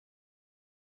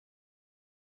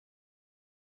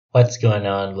What's going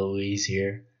on, Louise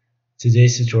here.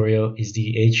 Today's tutorial is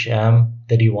the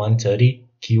HM-3130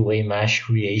 QA mesh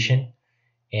creation,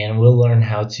 and we'll learn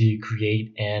how to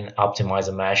create and optimize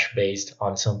a mesh based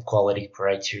on some quality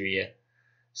criteria.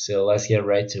 So let's get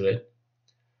right to it.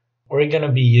 We're going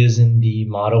to be using the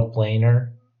model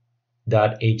planer.hm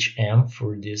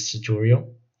for this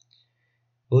tutorial.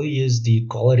 We'll use the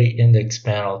quality index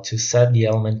panel to set the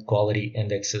element quality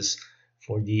indexes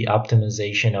for the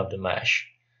optimization of the mesh.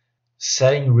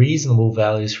 Setting reasonable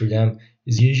values for them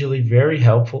is usually very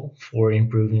helpful for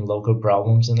improving local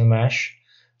problems in the mesh.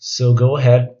 So go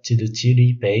ahead to the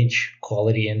 2D page,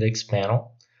 Quality Index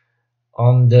panel.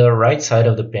 On the right side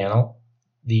of the panel,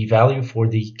 the value for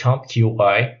the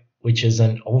CompQI, which is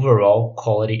an overall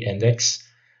quality index,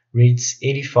 reads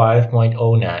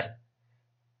 85.09.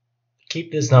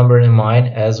 Keep this number in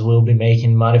mind as we'll be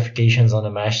making modifications on the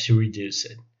mesh to reduce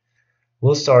it.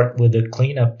 We'll start with the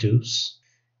cleanup tools.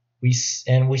 We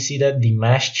see that the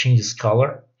mesh changes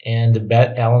color and the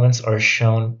bed elements are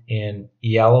shown in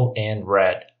yellow and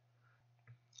red.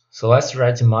 So let's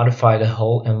try to modify the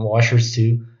hole and washers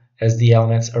too, as the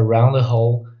elements around the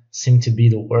hole seem to be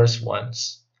the worst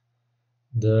ones.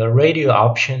 The radio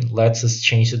option lets us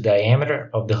change the diameter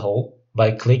of the hole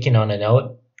by clicking on a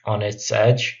node on its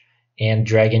edge and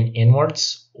dragging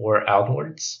inwards or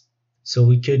outwards. So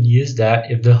we could use that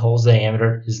if the hole's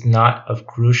diameter is not of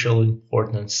crucial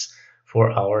importance for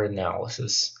our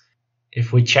analysis.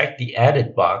 If we check the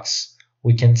edit box,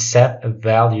 we can set a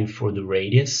value for the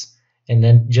radius and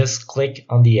then just click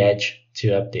on the edge to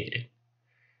update it.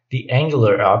 The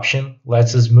angular option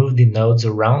lets us move the nodes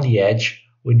around the edge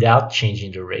without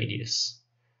changing the radius.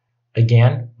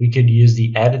 Again, we could use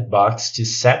the edit box to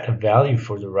set a value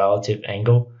for the relative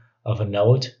angle of a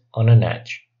node on an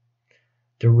edge.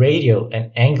 The radial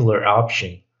and angular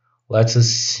option lets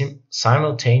us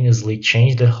simultaneously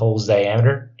change the hole's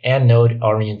diameter and node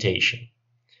orientation.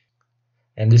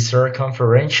 And the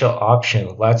circumferential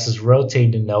option lets us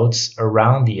rotate the nodes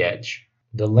around the edge.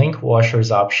 The link washers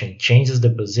option changes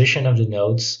the position of the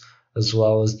nodes as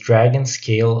well as drag and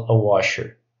scale a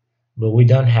washer, but we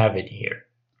don't have it here.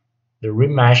 The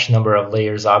remesh number of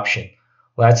layers option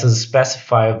lets us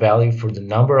specify a value for the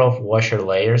number of washer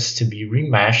layers to be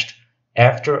remeshed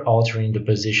after altering the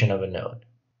position of a node.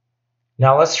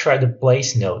 Now let's try the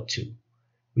place node tool.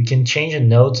 We can change a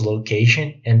node's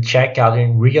location and check out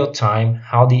in real time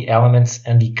how the elements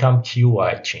and the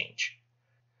CompQI change.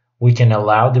 We can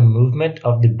allow the movement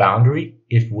of the boundary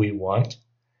if we want,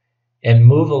 and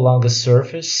move along the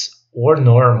surface or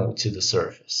normal to the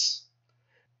surface.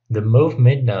 The Move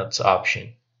Mid-Nodes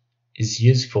option is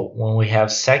useful when we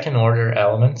have second-order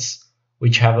elements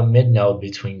which have a mid-node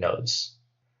between nodes.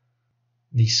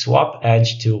 The Swap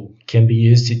Edge tool can be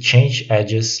used to change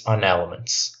edges on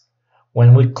elements.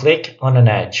 When we click on an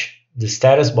edge, the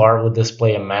status bar will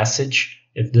display a message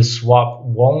if the swap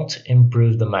won't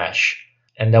improve the mesh,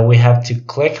 and that we have to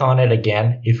click on it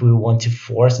again if we want to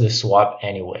force the swap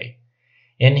anyway.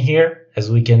 In here,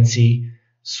 as we can see,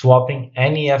 swapping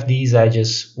any of these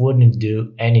edges wouldn't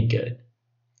do any good.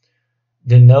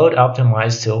 The Node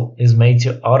Optimize tool is made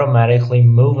to automatically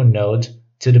move a node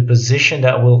to the position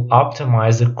that will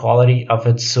optimize the quality of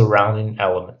its surrounding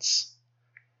elements.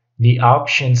 The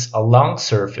options along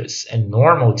surface and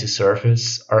normal to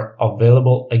surface are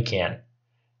available again.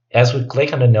 As we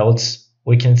click on the nodes,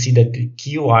 we can see that the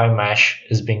QI mesh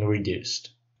is being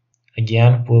reduced.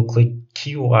 Again, we'll click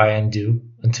QI undo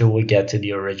until we get to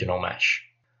the original mesh.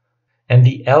 And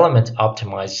the Element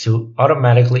Optimize tool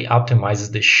automatically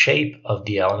optimizes the shape of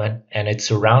the element and its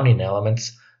surrounding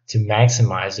elements to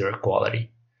maximize their quality.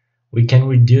 We can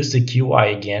reduce the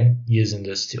QI again using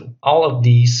this tool. All of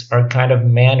these are kind of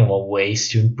manual ways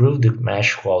to improve the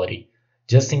mesh quality,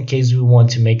 just in case we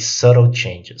want to make subtle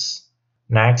changes.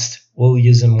 Next, we'll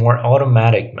use a more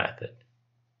automatic method.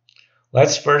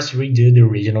 Let's first redo the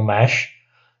original mesh.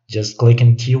 Just click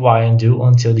on QI undo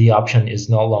until the option is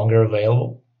no longer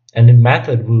available. And the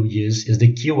method we'll use is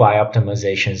the QI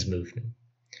optimization smoothing.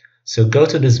 So go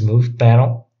to the Smooth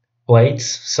panel,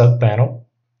 Plates subpanel,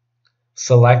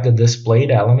 select the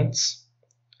displayed elements,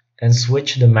 and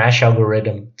switch the mesh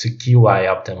algorithm to QI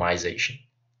optimization.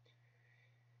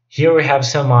 Here we have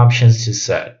some options to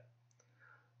set.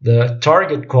 The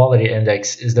target quality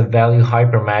index is the value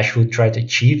HyperMesh will try to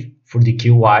achieve for the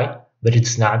QI, but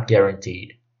it's not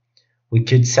guaranteed. We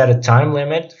could set a time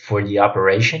limit for the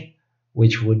operation,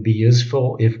 which would be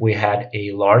useful if we had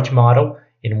a large model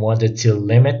and wanted to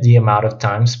limit the amount of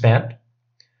time spent.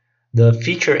 The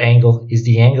feature angle is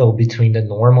the angle between the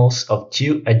normals of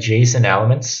two adjacent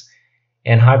elements,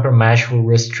 and HyperMesh will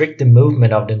restrict the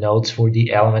movement of the nodes for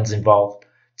the elements involved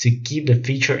to keep the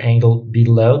feature angle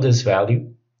below this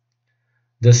value.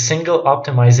 The single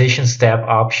optimization step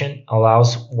option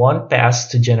allows one pass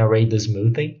to generate the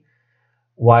smoothing,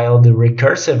 while the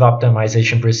recursive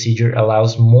optimization procedure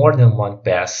allows more than one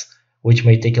pass, which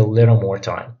may take a little more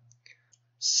time.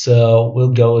 So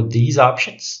we'll go with these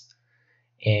options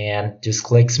and just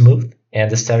click smooth,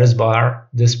 and the status bar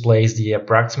displays the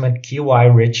approximate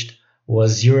QI reached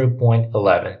was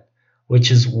 0.11,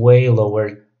 which is way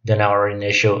lower than our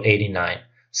initial 89,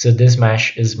 so this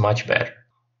mesh is much better.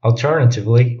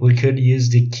 Alternatively, we could use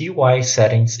the QI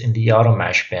settings in the auto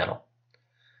mesh panel.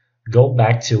 Go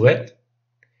back to it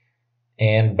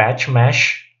and batch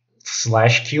mesh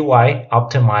 /QI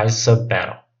optimize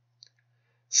subpanel.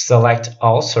 Select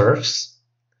all surfs,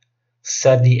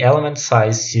 set the element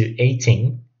size to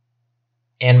 18,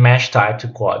 and mesh type to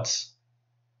quads.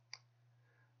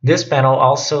 This panel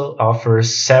also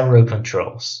offers several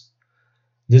controls.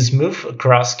 The smooth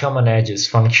across common edges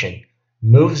function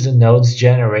moves the nodes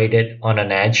generated on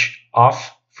an edge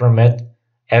off from it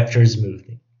after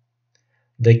smoothing.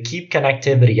 The keep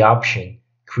connectivity option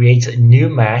creates a new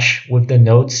mesh with the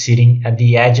node sitting at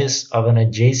the edges of an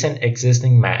adjacent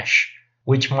existing mesh,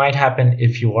 which might happen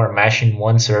if you are meshing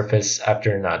one surface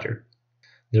after another.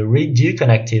 The redo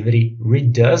connectivity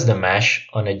redoes the mesh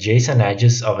on adjacent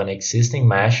edges of an existing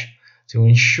mesh to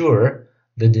ensure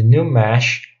that the new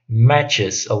mesh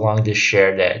matches along the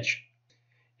shared edge.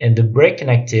 And the break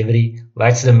connectivity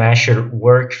lets the mesher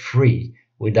work free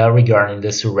without regarding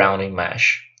the surrounding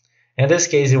mesh. In this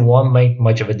case, it won't make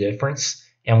much of a difference,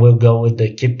 and we'll go with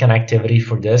the keep connectivity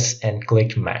for this and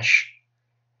click mesh.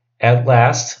 At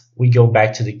last, we go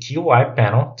back to the QI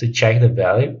panel to check the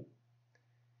value,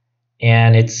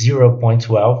 and it's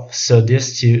 0.12, so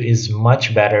this too is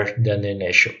much better than the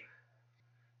initial.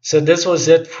 So this was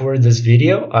it for this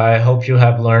video. I hope you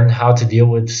have learned how to deal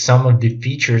with some of the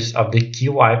features of the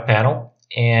QI panel,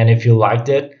 and if you liked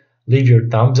it, leave your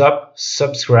thumbs up,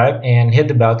 subscribe, and hit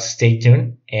the bell to stay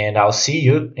tuned, and I'll see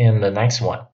you in the next one.